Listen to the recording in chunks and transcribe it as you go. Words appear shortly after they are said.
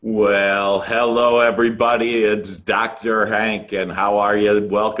Well, hello everybody. It's Dr. Hank, and how are you?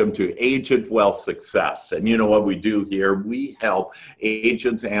 Welcome to Agent Wealth Success. And you know what we do here? We help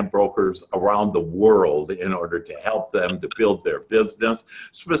agents and brokers around the world in order to help them to build their business,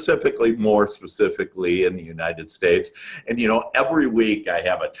 more specifically in the United States. And every week I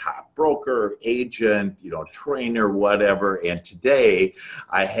have a top broker, agent, trainer, whatever. And today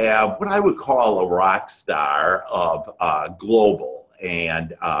I have what I would call a rock star of global.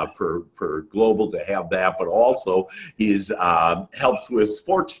 And for Global to have that, but also he's helps with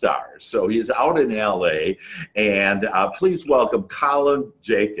sports stars. So he's out in LA, and please welcome Colin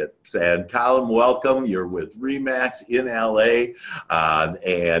Jacobs. And Colin, welcome. You're with RE/MAX in LA,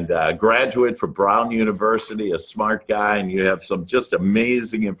 and graduate from Brown University, a smart guy, and you have some just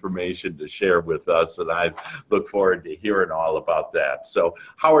amazing information to share with us, and I look forward to hearing all about that. So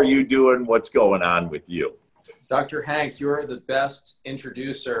how are you doing? What's going on with you? Dr. Hank, you're the best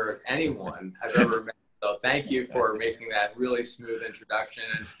introducer of anyone I've ever met. So thank you for making that really smooth introduction.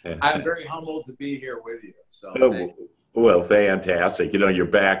 And I'm very humbled to be here with you. So thank you. Well, fantastic. Your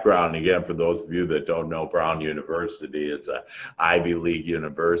background, again, for those of you that don't know Brown University, it's a Ivy League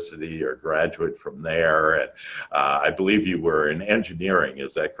university. You're a graduate from there. And I believe you were in engineering.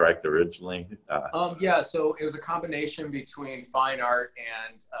 Is that correct originally? Yeah, so it was a combination between fine art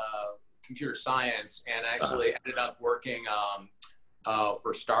and computer science, and actually ended up working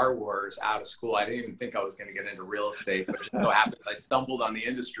for Star Wars out of school. I didn't even think I was going to get into real estate, but just so happens I stumbled on the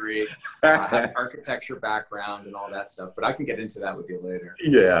industry. I have an architecture background and all that stuff, but I can get into that with you later.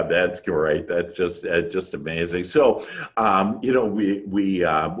 Yeah, that's great. That's just amazing. So,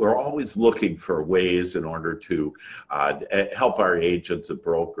 we're always looking for ways in order to help our agents and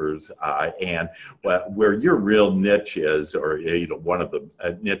brokers, and where your real niche is, or one of the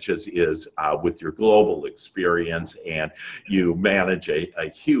niches is with your global experience, and you manage a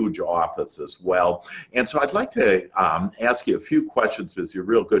huge office as well. And so I'd like to ask you a few questions, because you're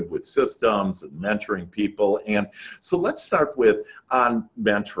real good with systems and mentoring people. And so let's start with on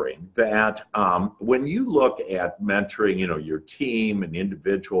mentoring, that when you look at mentoring, your team, an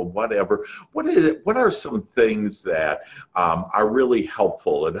individual, whatever, what are some things that are really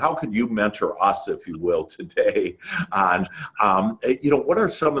helpful, and how could you mentor us, if you will, today on, what are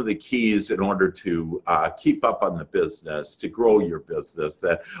some of the keys in order to keep up on the business, to grow your business?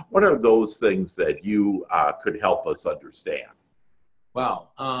 What are those things that you could help us understand? Wow.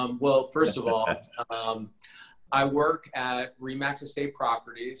 Well, first of all, I work at RE/MAX Estate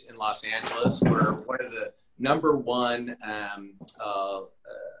Properties in Los Angeles. We're one of the number one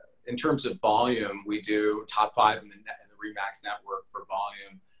in terms of volume. We do top 5 in the RE/MAX network for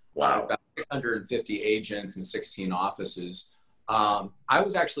volume. Wow. About 650 agents and 16 offices. I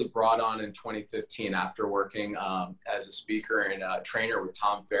was actually brought on in 2015 after working as a speaker and a trainer with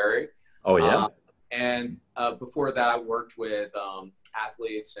Tom Ferry. Oh, yeah. And before that, I worked with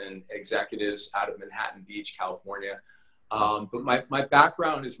athletes and executives out of Manhattan Beach, California. But my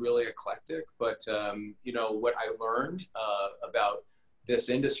background is really eclectic. But, what I learned about this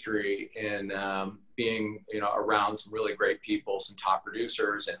industry and being, around some really great people, some top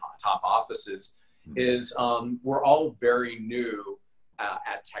producers and top offices, is we're all very new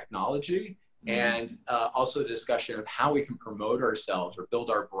at technology, and also a discussion of how we can promote ourselves or build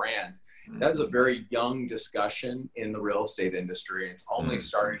our brand. That is a very young discussion in the real estate industry. It's only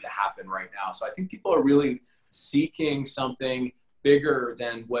starting to happen right now. So I think people are really seeking something bigger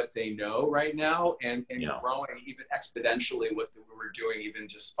than what they know right now, and growing even exponentially what we were doing even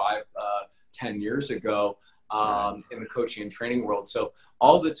just 10 years ago in the coaching and training world. So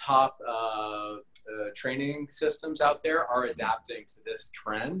all the top training systems out there are adapting to this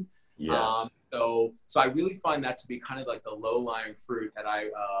trend. Yes. So I really find that to be kind of like the low-lying fruit that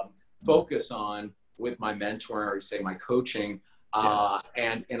I focus on with my mentor, or say my coaching,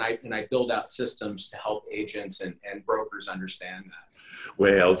 and I build out systems to help agents and brokers understand that.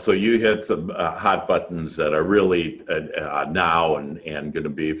 Well, so you hit some hot buttons that are really now and going to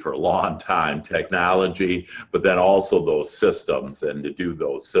be for a long time: technology, but then also those systems, and to do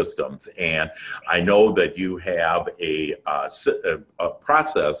those systems. And I know that you have a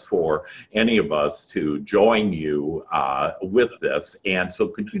process for any of us to join you with this. And so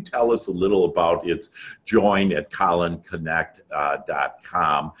could you tell us a little about its join at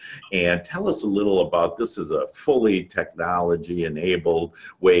colinconnect.com, and tell us a little about, this is a fully technology enabled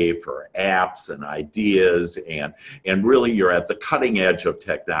way for apps and ideas, and really you're at the cutting edge of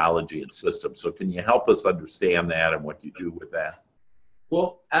technology and systems. So can you help us understand that and what you do with that?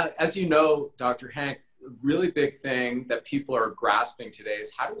 Well, as you know, Dr. Hank, a really big thing that people are grasping today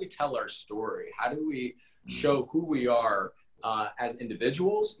is, how do we tell our story? How do we show who we are as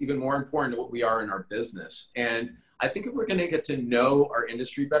individuals, even more important what we are in our business. And I think if we're going to get to know our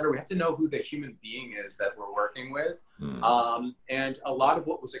industry better, we have to know who the human being is that we're working with. And a lot of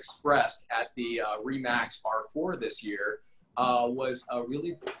what was expressed at the RE/MAX R4 this year was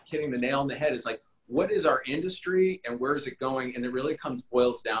really hitting the nail on the head. Is like, what is our industry and where is it going? And it really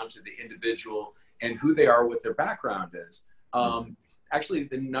boils down to the individual and who they are, what their background is. Actually,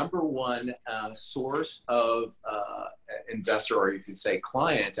 the number one source of investor, or you could say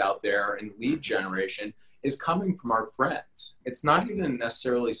client out there in lead generation, is coming from our friends. It's not even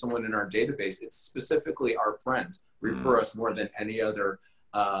necessarily someone in our database. It's specifically our friends refer us more than any other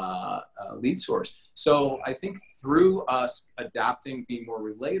lead source. So I think through us adapting, being more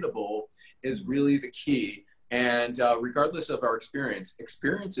relatable is really the key. And regardless of our experience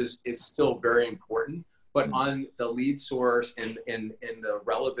is still very important. But on the lead source and the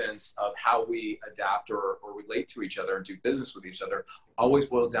relevance of how we adapt or relate to each other and do business with each other always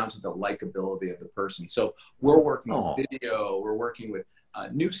boils down to the likability of the person. So we're working with video, we're working with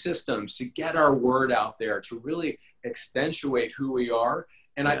new systems to get our word out there, to really accentuate who we are.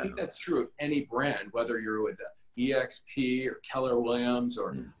 And I think that's true of any brand, whether you're with EXP or Keller Williams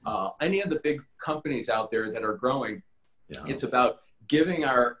or any of the big companies out there that are growing. It's about giving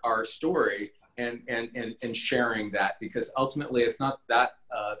our story and sharing that, because ultimately it's not that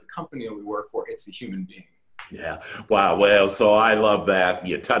the company that we work for, it's the human being. Yeah. Wow. Well, so I love that.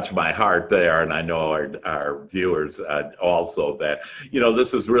 You touch my heart there. And I know our viewers also that,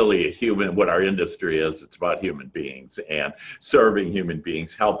 this is really what our industry is. It's about human beings and serving human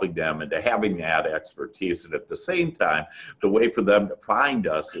beings, helping them, and to having that expertise. And at the same time, the way for them to find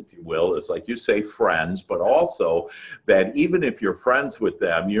us, if you will, is like you say, friends, but also that even if you're friends with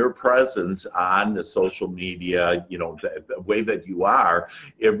them, your presence on the social media, the way that you are,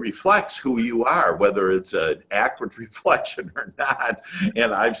 it reflects who you are, whether it's an accurate reflection or not.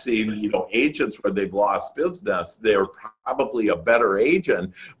 And I've seen, agents where they've lost business, they're probably a better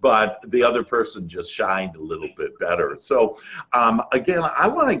agent, but the other person just shined a little bit better. So again, I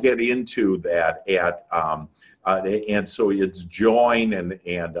want to get into that and so it's Join,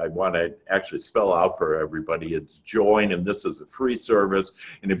 and I want to actually spell out for everybody, it's Join, and this is a free service.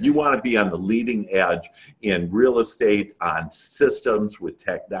 And if you want to be on the leading edge in real estate, on systems with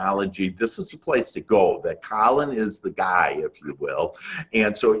technology, this is the place to go. That Colin is the guy, if you will.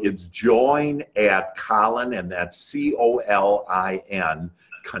 And so it's Join at Colin, and that's COLIN,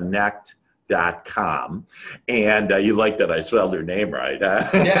 Connect.com. And you like that I spelled your name right, huh?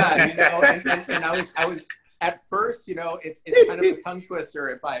 Yeah, and I was at first, it's kind of a tongue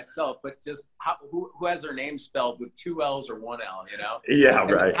twister by itself, but just who has their name spelled with 2 L's or 1 L, Yeah,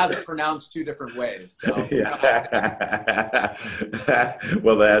 and right. it has it pronounced 2 different ways. So,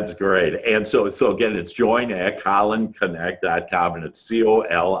 Well, that's great. And so again, it's join at colinconnect.com, and it's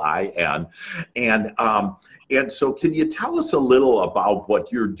COLIN. And so can you tell us a little about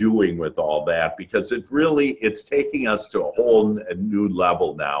what you're doing with all that? Because it's taking us to a whole new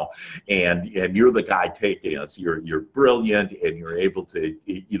level now. And you're the guy taking us. You're brilliant, and you're able to,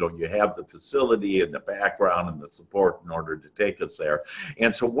 you have the facility and the background and the support in order to take us there.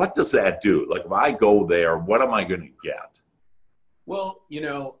 And so what does that do? Like, if I go there, what am I going to get? Well,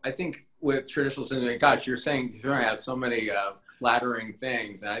 I think with traditional systems, gosh, you're saying you have so many flattering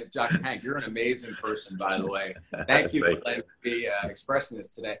things. And Dr. Hank, you're an amazing person, by the way. Thank you for letting me expressing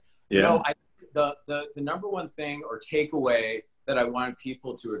this today. Yeah. The number one thing or takeaway that I want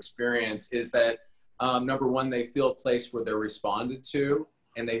people to experience is that number one, they feel a place where they're responded to,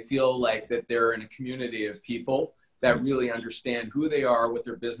 and they feel like that they're in a community of people that really understand who they are, what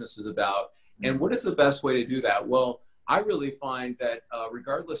their business is about. And what is the best way to do that? Well, I really find that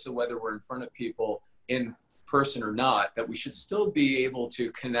regardless of whether we're in front of people in person or not, that we should still be able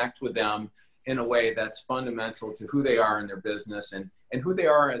to connect with them in a way that's fundamental to who they are in their business and who they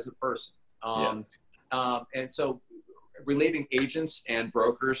are as a person. And so relating agents and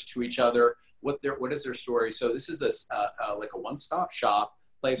brokers to each other, what is their story? So this is like a one-stop shop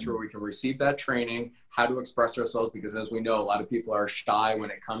place where we can receive that training, how to express ourselves, because as we know, a lot of people are shy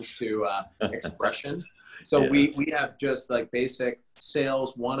when it comes to expression. So we have just like basic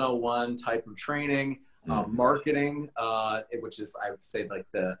sales 101 type of training, marketing, which is, I would say, like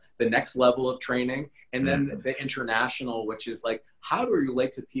the next level of training. And then the international, which is like, how to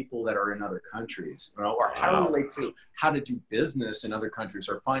relate to people that are in other countries, or how to relate to how to do business in other countries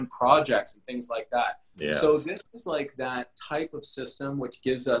or find projects and things like that. Yes. So this is like that type of system, which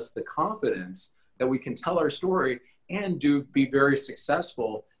gives us the confidence that we can tell our story and be very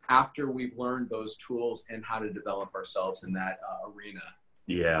successful after we've learned those tools and how to develop ourselves in that arena.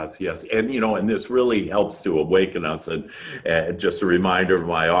 Yes, yes. And, and this really helps to awaken us. And just a reminder of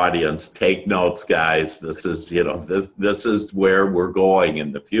my audience, take notes, guys. This is, this is where we're going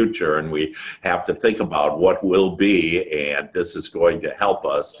in the future. And we have to think about what will be. And this is going to help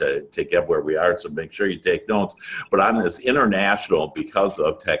us to get where we are. So make sure you take notes. But on this international, because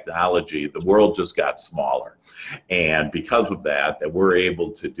of technology, the world just got smaller. And because of that we're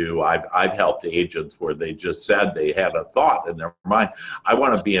able to do, I've helped agents where they just said they had a thought in their mind, I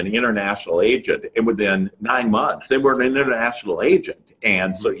want to be an international agent. And within 9 months, they were an international agent.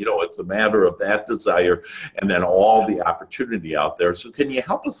 And so, it's a matter of that desire and then all the opportunity out there. So can you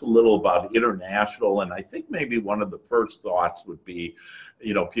help us a little about international? And I think maybe one of the first thoughts would be,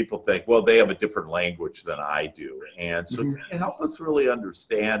 people think, well, they have a different language than I do. And so can you help us really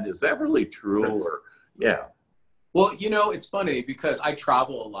understand, is that really true? Or, yeah. Well, it's funny because I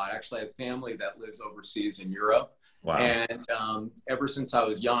travel a lot. Actually, I have family that lives overseas in Europe. Wow. And ever since I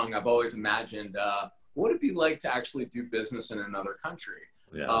was young, I've always imagined, what would it be like to actually do business in another country?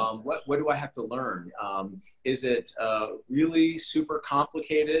 Yeah. What do I have to learn? Is it really super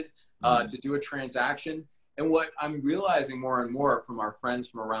complicated to do a transaction? And what I'm realizing more and more from our friends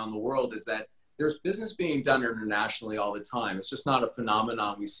from around the world is that there's business being done internationally all the time. It's just not a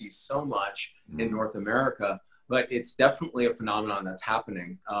phenomenon we see so much in North America. But it's definitely a phenomenon that's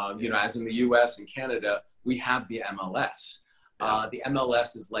happening. As in the US and Canada, we have the MLS. The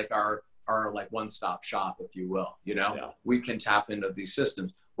MLS is like our like one-stop shop, if you will. We can tap into these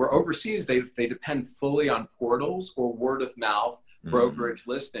systems. Where overseas, they depend fully on portals or word of mouth brokerage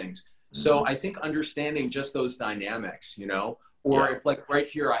listings. So I think understanding just those dynamics, if like right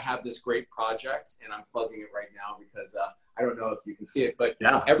here, I have this great project and I'm plugging it right now because I don't know if you can see it, but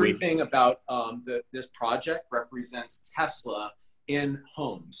everything about this project represents Tesla in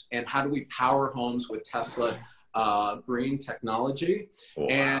homes and how do we power homes with Tesla green technology. Wow.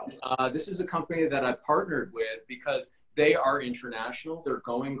 And this is a company that I partnered with because they are international, they're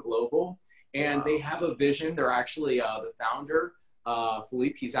going global, and they have a vision. They're actually the founder,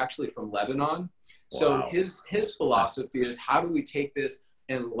 Philippe, he's actually from Lebanon. So his philosophy is how do we take this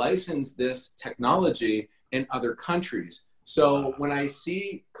and license this technology in other countries? So when I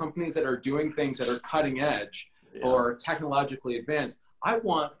see companies that are doing things that are cutting edge or technologically advanced, I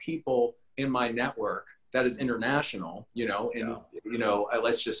want people in my network that is international,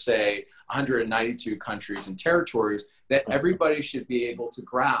 let's just say 192 countries and territories, that everybody should be able to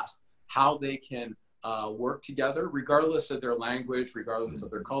grasp how they can work together, regardless of their language, regardless of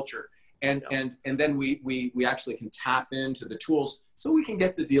their culture. And then we actually can tap into the tools so we can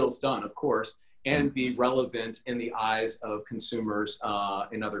get the deals done, of course, and be relevant in the eyes of consumers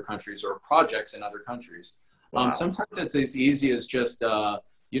in other countries or projects in other countries. Wow. Sometimes it's as easy as just,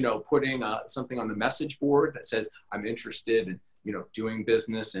 putting something on the message board that says, I'm interested in, doing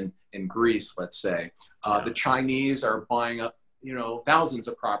business in Greece, let's say. The Chinese are buying up, thousands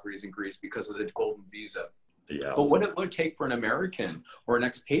of properties in Greece because of the golden visa. Yeah. But what it would take for an American or an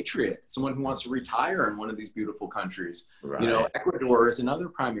expatriate, someone who wants to retire in one of these beautiful countries. Right. Ecuador is another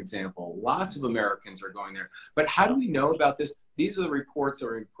prime example. Lots of Americans are going there. But how do we know about this? These are the reports that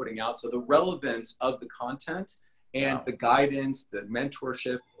we're putting out. So the relevance of the content and the guidance, the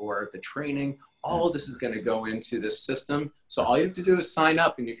mentorship, or the training, all of this is going to go into this system. So all you have to do is sign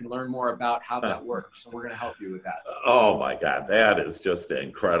up and you can learn more about how that works. And we're going to help you with that. Oh my God, that is just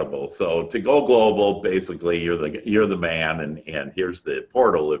incredible. So to go global, basically you're the man, and here's the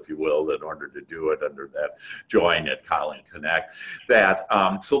portal, if you will, in order to do it under that join at Colleen Connect.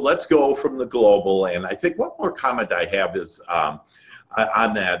 So let's go from the global. And I think one more comment I have is,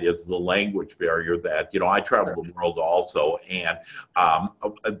 on that is the language barrier that, I travel the world also, and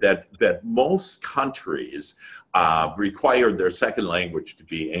that most countries require their second language to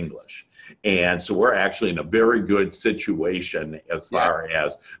be English. And so we're actually in a very good situation as far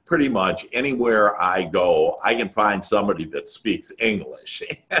as pretty much anywhere I go, I can find somebody that speaks English.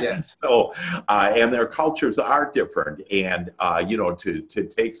 And so, and their cultures are different, and, to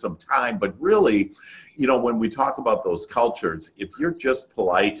take some time, but really, when we talk about those cultures, if you're just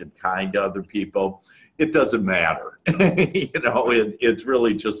polite and kind to other people, it doesn't matter. It's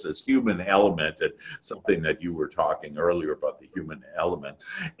really just this human element, and something that you were talking earlier about the human element.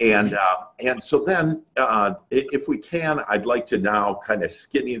 And so then, if we can, I'd like to now kind of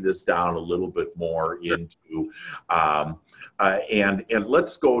skinny this down a little bit more into, and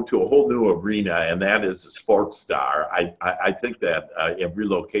let's go to a whole new arena, and that is Sportstar. I think that in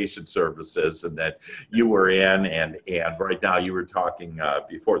relocation services, and that you were in, and right now you were talking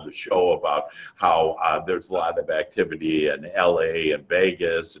before the show about how there's a lot of activity in LA and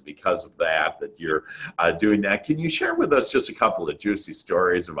Vegas because of that you're doing that. Can you share with us just a couple of juicy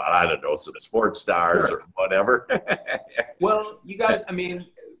stories about, I don't know, some sports stars Sure. or whatever? Well, you guys, I mean,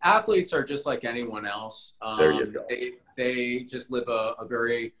 athletes are just like anyone else. There you go. They just live a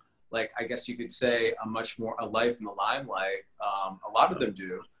very, like, I guess you could say, a life in the limelight. A lot of them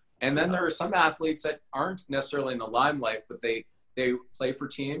do. And then there are some athletes that aren't necessarily in the limelight, but they play for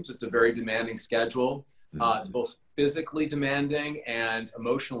teams. It's a very demanding schedule. It's both physically demanding and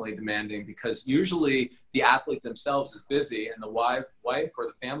emotionally demanding, because usually the athlete themselves is busy and the wife or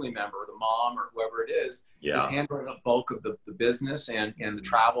the family member or the mom or whoever it is handling the bulk of the business and the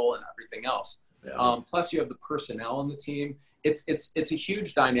travel and everything else. Plus you have the personnel on the team. It's a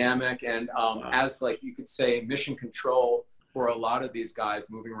huge dynamic. And as, like, you could say, mission control for a lot of these guys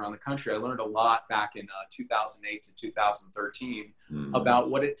moving around the country. I learned a lot back in 2008 to 2013 about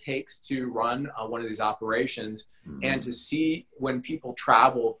what it takes to run one of these operations, and to see when people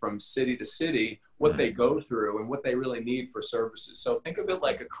travel from city to city, what they go through and what they really need for services. So think of it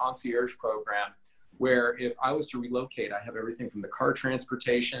like a concierge program, where if I was to relocate, I have everything from the car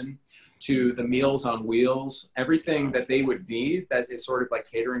transportation to the meals on wheels, everything that they would need that is sort of like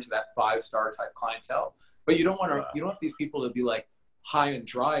catering to that 5-star type clientele. But you don't want these people to be like high and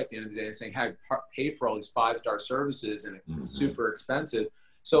dry at the end of the day and saying, hey, I paid for all these 5-star services and it's super expensive.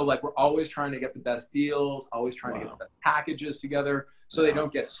 So, like, we're always trying to get the best deals, always trying to get the best packages together so they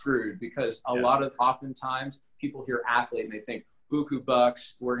don't get screwed, because oftentimes people hear athlete and they think buku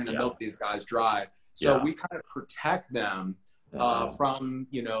bucks, we're going to milk these guys dry. So we kind of protect them from,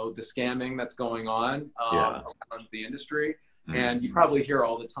 the scamming that's going on around the industry. And you probably hear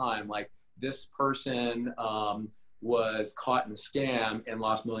all the time, like, this person was caught in a scam and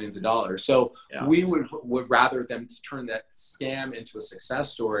lost millions of dollars. So we would rather them to turn that scam into a success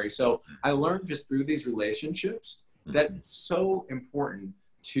story. So I learned just through these relationships that it's so important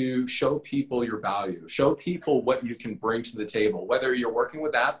to show people your value, show people what you can bring to the table, whether you're working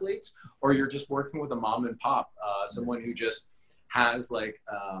with athletes or you're just working with a mom and pop, someone who just has like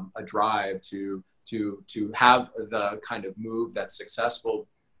a drive to have the kind of move that's successful.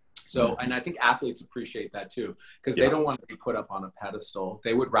 So, and I think athletes appreciate that too, because they don't want to be put up on a pedestal.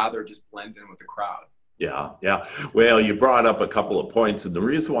 They would rather just blend in with the crowd. Yeah. Well, you brought up a couple of points, and the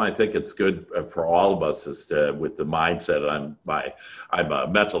reason why I think it's good for all of us is with the mindset. I'm a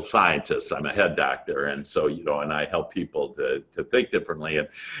mental scientist. I'm a head doctor, and so and I help people to think differently.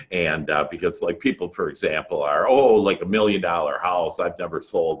 And because, like, people, for example, are like $1 million house. I've never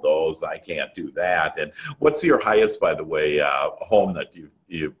sold those. I can't do that. And what's your highest, by the way, home that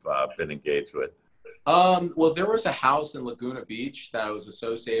you've been engaged with? Well, there was a house in Laguna Beach that I was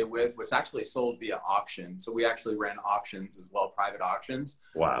associated with, which actually sold via auction. So we actually ran auctions as well, private auctions.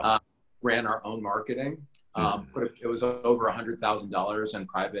 Wow. Ran our own marketing. It was over $100,000 in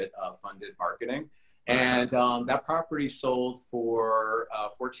private funded marketing. And that property sold for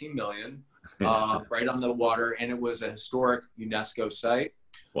 $14 million, right on the water. And it was a historic UNESCO site.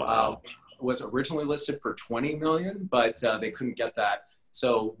 Wow. Was originally listed for $20 million, but they couldn't get that.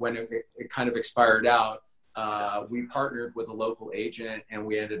 So when it kind of expired out, we partnered with a local agent, and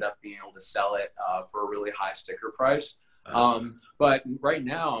we ended up being able to sell it for a really high sticker price. But right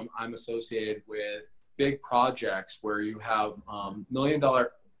now I'm associated with big projects where you have $1 million,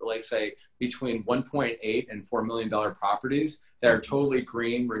 like, say, between 1.8 and $4 million properties that are totally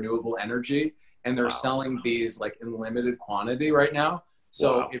green, renewable energy. And they're selling these like in limited quantity right now.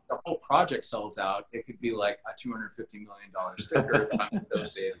 So if the whole project sells out, it could be like a $250 million sticker that I'm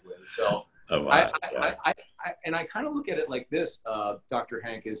associated with. So I kind of look at it like this, Dr.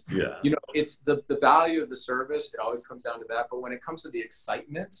 Hank, is, it's the value of the service. It always comes down to that. But when it comes to the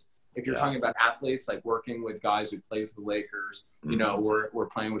excitement, if you're talking about athletes, like working with guys who played for the Lakers, we're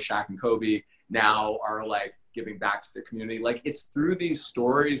playing with Shaq and Kobe now, are like giving back to the community. Like, it's through these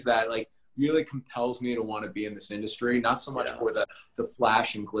stories that, like, really compels me to want to be in this industry, not so much for the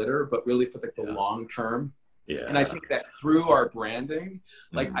flash and glitter, but really for the long term. And I think that through our branding,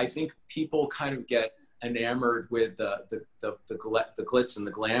 like, I think people kind of get enamored with the glitz and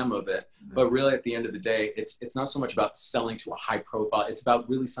the glam of it. But really, at the end of the day, it's not so much about selling to a high profile. It's about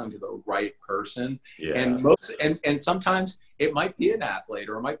really selling to the right person. And sometimes it might be an athlete,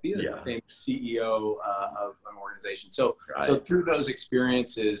 or it might be a famous CEO of an organization. So through those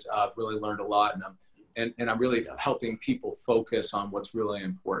experiences, I've really learned a lot, and I'm really helping people focus on what's really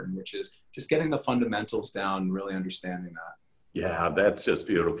important, which is just getting the fundamentals down and really understanding that. Yeah, that's just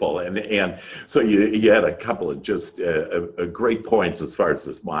beautiful. And so you had a couple of just great points as far as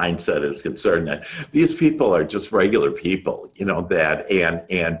this mindset is concerned, that these people are just regular people, that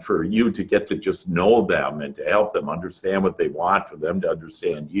and for you to get to just know them and to help them understand what they want, for them to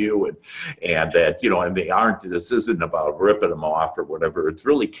understand you, and that, and they aren't, this isn't about ripping them off or whatever. It's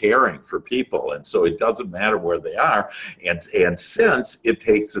really caring for people. And so it doesn't matter where they are. And since it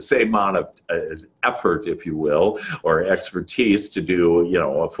takes the same amount of effort, if you will, or expertise to do,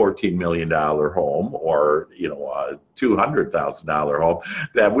 a $14 million home, or, a $200,000 home,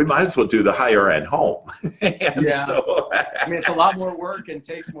 that we might as well do the higher end home. Yeah. So, I mean, it's a lot more work and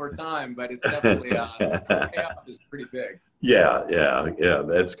takes more time, but it's definitely, the payoff is pretty big. Yeah,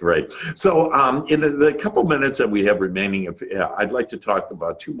 that's great. So in the couple minutes that we have remaining, I'd like to talk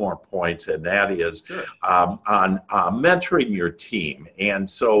about two more points, and that is Sure. On mentoring your team. And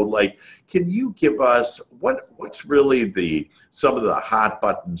so, can you give us what's really some of the hot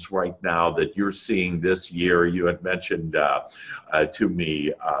buttons right now that you're seeing this year? You had mentioned to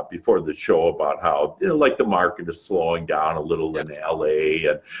me before the show about how the market is slowing down a little in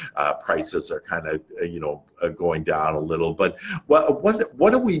LA, and prices are kind of going down a little. But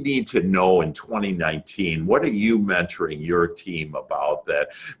what do we need to know in 2019? What are you mentoring your team about that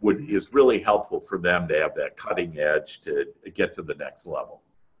is really helpful for them to have that cutting edge to get to the next level?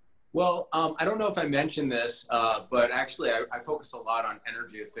 Well, I don't know if I mentioned this, but actually I focus a lot on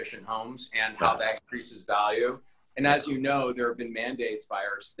energy efficient homes and how that increases value. And as you know, there have been mandates by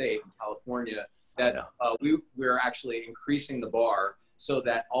our state in California that we're actually increasing the bar so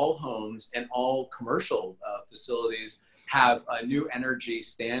that all homes and all commercial facilities have new energy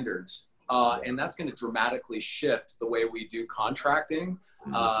standards. And that's going to dramatically shift the way we do contracting,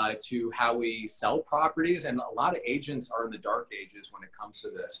 to how we sell properties. And a lot of agents are in the dark ages when it comes to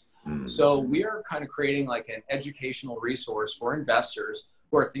this. So we are kind of creating like an educational resource for investors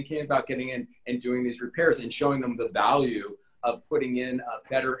who are thinking about getting in and doing these repairs, and showing them the value of putting in a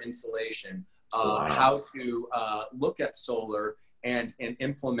better insulation, how to look at solar and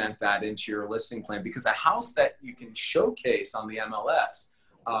implement that into your listing plan. Because a house that you can showcase on the MLS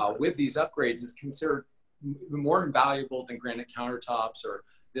with these upgrades is considered more valuable than granite countertops or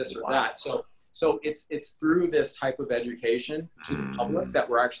this or that. So it's through this type of education to the public that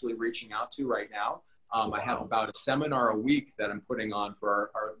we're actually reaching out to right now. I have about a seminar a week that I'm putting on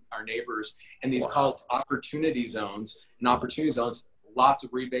for our neighbors, and these called opportunity zones. And opportunity zones, lots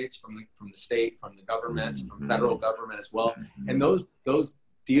of rebates from the state, from the government, from federal government as well. And those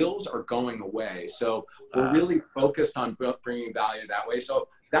deals are going away. So we're really focused on bringing value that way. So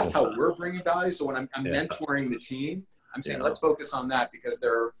that's how we're bringing value. So when I'm mentoring the team, I'm saying, let's focus on that, because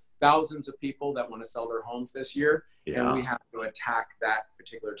there are thousands of people that want to sell their homes this year. And we have to attack that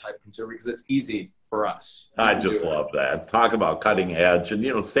particular type of consumer because it's easy for us. I just love that. Talk about cutting edge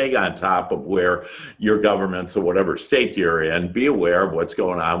and, staying on top of where your governments or whatever state you're in, be aware of what's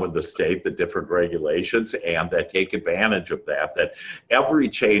going on with the state, the different regulations, and that take advantage of that. That every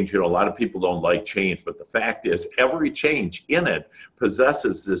change, a lot of people don't like change, but the fact is every change in it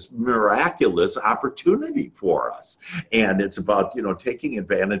possesses this miraculous opportunity for us. And it's about, taking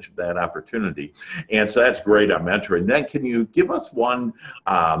advantage of that opportunity. And so that's great on mentoring. Then can you give us one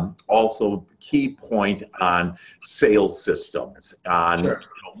also key point on sales systems, on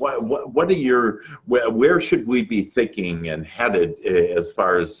what are where should we be thinking and headed as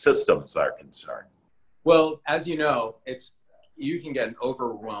far as systems are concerned? Well, as you know, you can get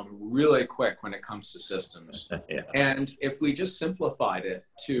overwhelmed really quick when it comes to systems. And if we just simplified it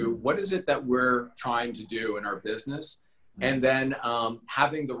to what is it that we're trying to do in our business, and then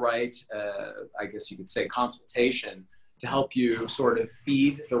having the right, I guess you could say, consultation to help you sort of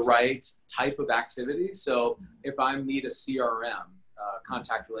feed the right type of activities. So if I need a CRM,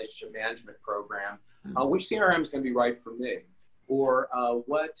 contact relationship management program, which CRM is going to be right for me? Or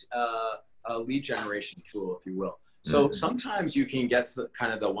what lead generation tool, if you will. So sometimes you can get to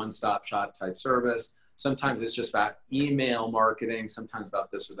kind of the one-stop shop type service. Sometimes it's just about email marketing, sometimes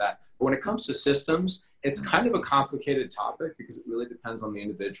about this or that. But when it comes to systems, it's kind of a complicated topic because it really depends on the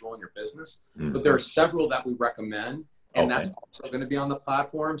individual and your business. But there are several that we recommend. And that's also going to be on the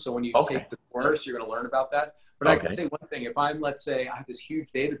platform. So when you take the course, you're going to learn about that. But I can say one thing. If let's say I have this huge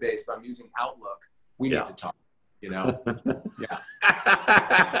database, but I'm using Outlook, we need to talk,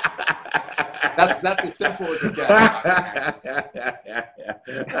 That's as simple as it gets.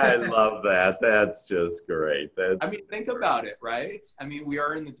 I love that. That's just great. I mean, think about it, right? I mean, we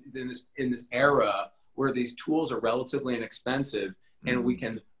are in this era where these tools are relatively inexpensive, and we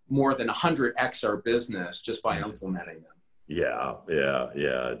can more than 100x our business just by implementing them. Yeah.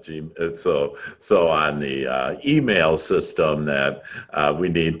 So on the email system that we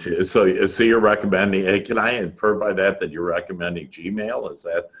need to. So you're recommending. Can I infer by that you're recommending Gmail? Is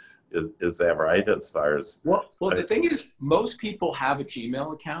that right? As far as Well, the thing is, most people have a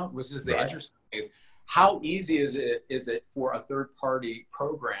Gmail account, which is the right. interesting thing is how easy is it for a third-party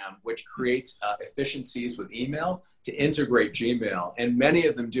program which creates efficiencies with email to integrate Gmail, and many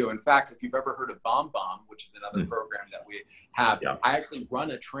of them do. In fact, if you've ever heard of BombBomb, which is another program that we have, Yeah. I actually run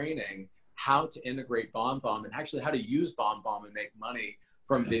a training how to integrate BombBomb and actually how to use BombBomb and make money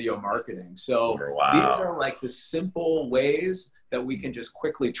from video marketing. So these are like the simple ways that we can just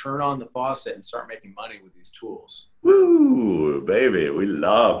quickly turn on the faucet and start making money with these tools. Woo, baby, we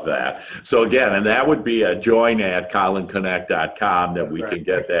love that. So again, and that would be a join@colinconnect.com that That's we right. can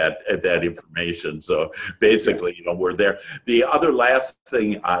get that information. So basically, we're there. The other last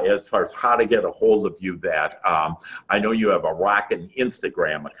thing, as far as how to get a hold of you, that I know you have a rockin'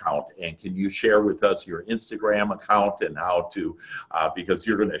 Instagram account, and can you share with us your Instagram account and how to, because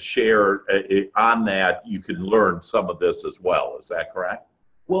you're going to share on that, you can learn some of this as well. Is that correct?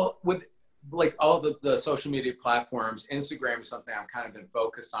 Well, with like all the social media platforms, Instagram is something I've kind of been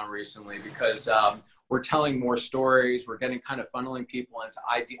focused on recently because we're telling more stories. We're getting kind of funneling people into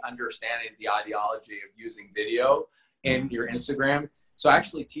understanding the ideology of using video in your Instagram. So I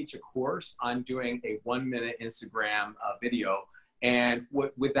actually teach a course on doing a 1-minute Instagram video. And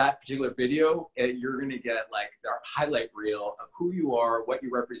with that particular video, you're going to get like the highlight reel of who you are, what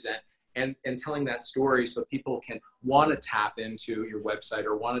you represent, and telling that story so people can want to tap into your website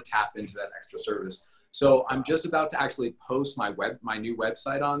or want to tap into that extra service. So I'm just about to actually post my new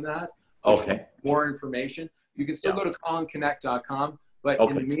website on that. Okay. More information. You can still go to colinconnect.com, but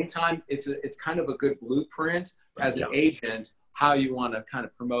in the meantime, it's kind of a good blueprint as an agent, how you want to kind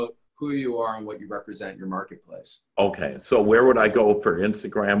of promote who you are and what you represent in your marketplace. Okay, so where would I go for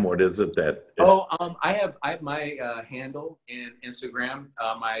Instagram? What is it that? I have my handle in Instagram.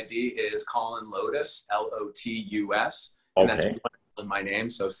 My ID is Colin Lotus, Lotus, and that's in my name.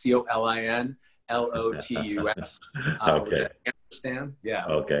 So COLINLOTUS. Okay. Understand? Yeah.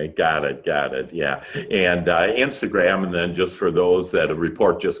 Okay, got it. Yeah, and Instagram, and then just for those that a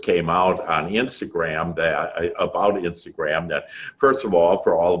report just came out on Instagram about Instagram, that first of all,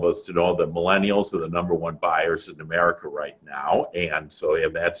 for all of us to know that millennials are the #1 buyers in America right now, and so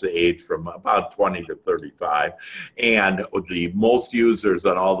that's the age from about 20 to 35, and the most users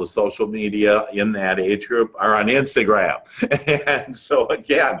on all the social media in that age group are on Instagram, and so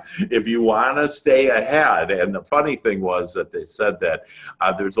again, if you want to stay ahead, and the funny thing was that they said that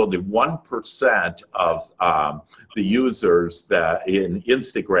there's only 1% of the users that in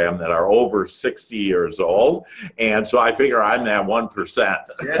Instagram that are over 60 years old, and so I figure I'm that 1%.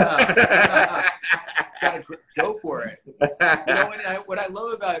 Yeah. Gotta go for it. What I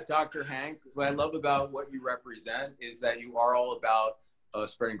love about Dr. Hank, what I love about what you represent is that you are all about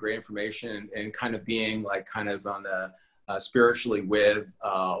spreading great information and kind of being like kind of on the spiritually with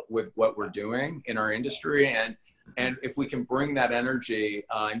what we're doing in our industry, and if we can bring that energy,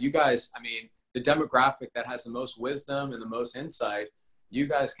 and you guys, I mean, the demographic that has the most wisdom and the most insight, you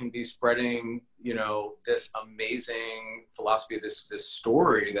guys can be spreading, this amazing philosophy, this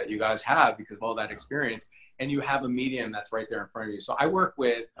story that you guys have because of all that experience, and you have a medium that's right there in front of you. So I work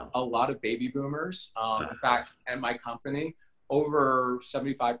with a lot of baby boomers. In fact, at my company, over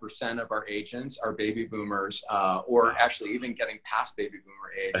 75% of our agents are baby boomers, or actually even getting past baby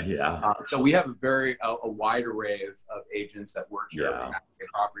boomer age. So we have a wide array of agents that work here at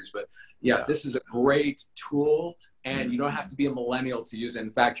properties. But this is a great tool, and you don't have to be a millennial to use it.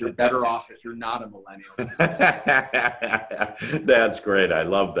 In fact, you're better off if you're not a millennial. That's great. I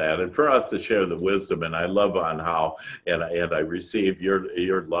love that. And for us to share the wisdom, and I love on how, and I receive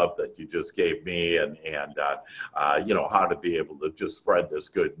your love that you just gave me, and how to be able to just spread this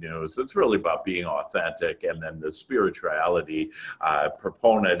good news. It's really about being authentic, and then the spirituality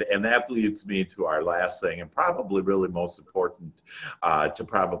proponent. And that leads me to our last thing, and probably really most important to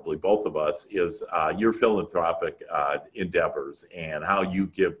probably both of us, is your philanthropic endeavors and how you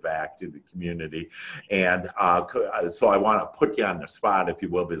give back to the community. And so I want to put you on the spot, if you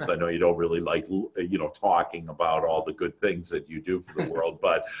will, because I know you don't really like, talking about all the good things that you do for the world.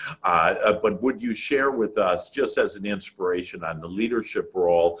 But would you share with us, just as an inspiration on the leadership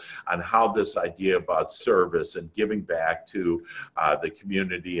role, on how this idea about service and giving back to the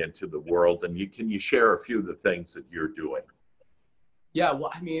community and to the world, and can you share a few of the things that you're doing? Yeah,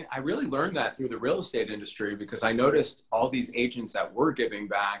 well, I mean, I really learned that through the real estate industry because I noticed all these agents that were giving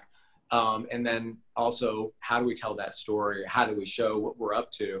back. And then also, how do we tell that story? How do we show what we're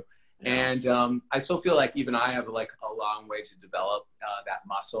up to? And I still feel like even I have like a long way to develop that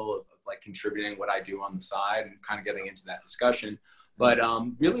muscle of like contributing what I do on the side and kind of getting into that discussion. But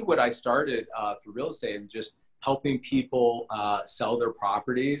really what I started through real estate and just helping people sell their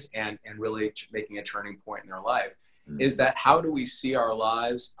properties and really making a turning point in their life is that how do we see our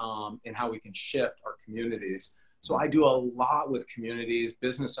lives and how we can shift our communities. So I do a lot with communities,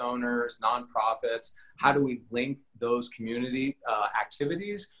 business owners, nonprofits. How do we link those community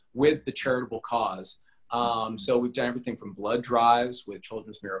activities with the charitable cause? So we've done everything from blood drives with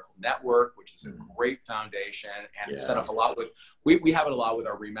Children's Miracle Network, which is a great foundation, and it's set up a lot with, we have it a lot with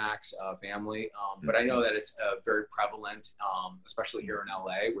our RE/MAX family, but I know that it's very prevalent, especially here in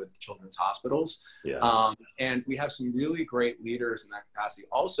LA with children's hospitals. And we have some really great leaders in that capacity.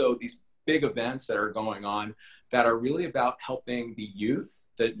 Also, these big events that are going on that are really about helping the youth,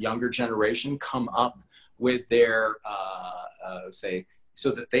 the younger generation, come up with their, so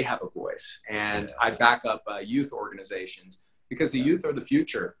that they have a voice. And I back up youth organizations because the youth are the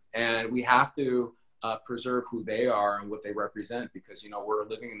future, and we have to preserve who they are and what they represent, because, you know, we're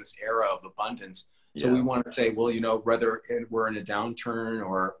living in this era of abundance. So we want to say, well, you know, whether we're in a downturn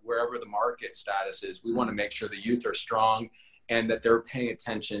or wherever the market status is, we want to make sure the youth are strong and that they're paying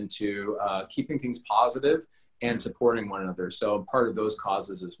attention to keeping things positive and supporting one another. So I'm part of those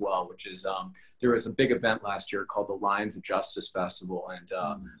causes as well, which is, there was a big event last year called the Lions of Justice Festival. And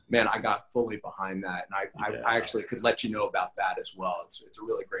man, I got fully behind that. And I actually could let you know about that as well. It's a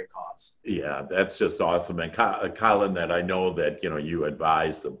really great cause. Yeah, that's just awesome. And Colin, that I know that, you know, you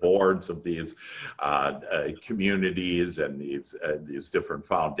advise the boards of these communities and these different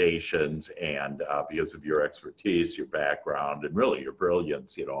foundations, and because of your expertise, your background, and really your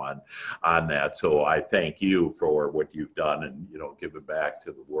brilliance, you know, on that. So I thank you for what you've done and, you know, give it back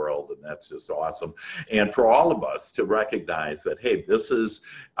to the world. And that's just awesome. And for all of us to recognize that, hey, this is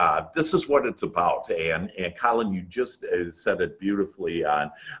what it's about. And Colin, you just said it beautifully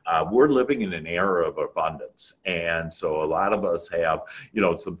on, we're living in an era of abundance. And so a lot of us have, you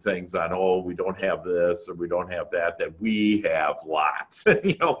know, some things on, oh, we don't have this or we don't have that we have lots.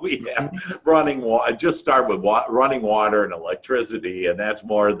 You know, we have running water, just start with running water and electricity. And that's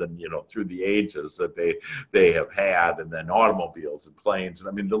more than, you know, through the ages that they have had, and then automobiles and planes. And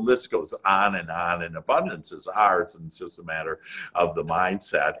I mean, the list goes on, and abundance is ours, and it's just a matter of the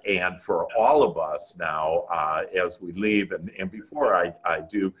mindset. And for all of us now, as we leave, and before I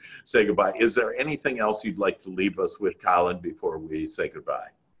do say goodbye, is there anything else you'd like to leave us with, Colin, before we say goodbye?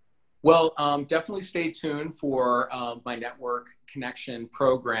 Well, definitely stay tuned for my network connection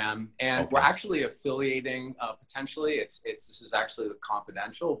program, and we're actually affiliating potentially. This is actually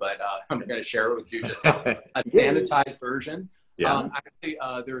confidential, but I'm going to share it with you, just a sanitized version. Actually,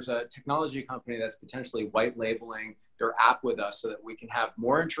 there's a technology company that's potentially white labeling their app with us so that we can have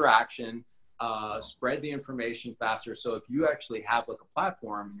more interaction, spread the information faster. So if you actually have like a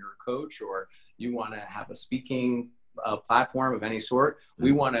platform, you're a coach, or you want to have a speaking platform of any sort,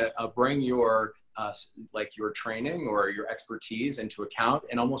 we want to bring your like your training or your expertise into account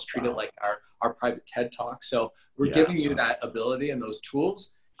and almost treat it like our private TED Talk. So we're giving you that ability and those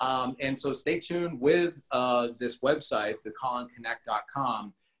tools. And so stay tuned with this website,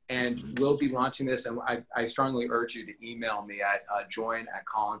 thecollinconnect.com, and we'll be launching this. And I strongly urge you to email me at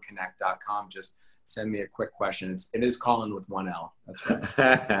join@collinconnect.com. Just send me a quick question. It is Colin with one L. That's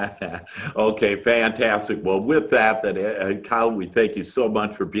right. Okay, fantastic. Well, with that, Colin, we thank you so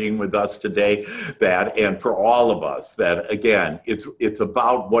much for being with us today. And for all of us, that again, it's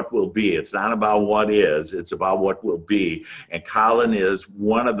about what will be. It's not about what is. It's about what will be. And Colin is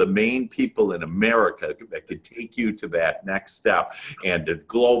one of the main people in America that could take you to that next step, and to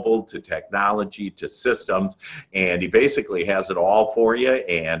global, to technology, to systems. And he basically has it all for you.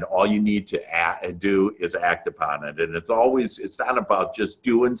 And all you need to do is act upon it. And it's not about just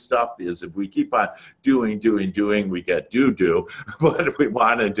doing stuff, because if we keep on doing, we get do. What we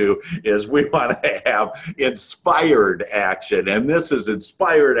want to do is we want to have inspired action. And this is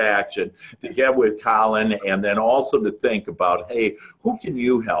inspired action to get with Colin, and then also to think about, hey, who can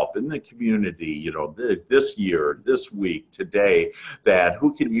you help in the community, you know, this year, this week, today, that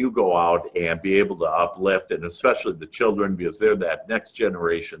who can you go out and be able to uplift, and especially the children, because they're that next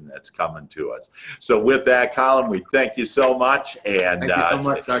generation that's coming to us. So with that, Colin, we thank you so much. And thank you so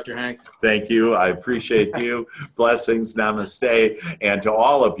much, Dr. Hank. Thank you. I appreciate you. Blessings. Namaste. And to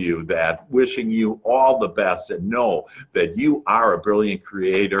all of you, that wishing you all the best, and know that you are a brilliant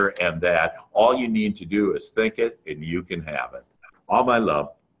creator, and that all you need to do is think it and you can have it. All my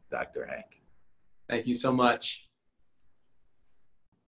love, Dr. Hank. Thank you so much.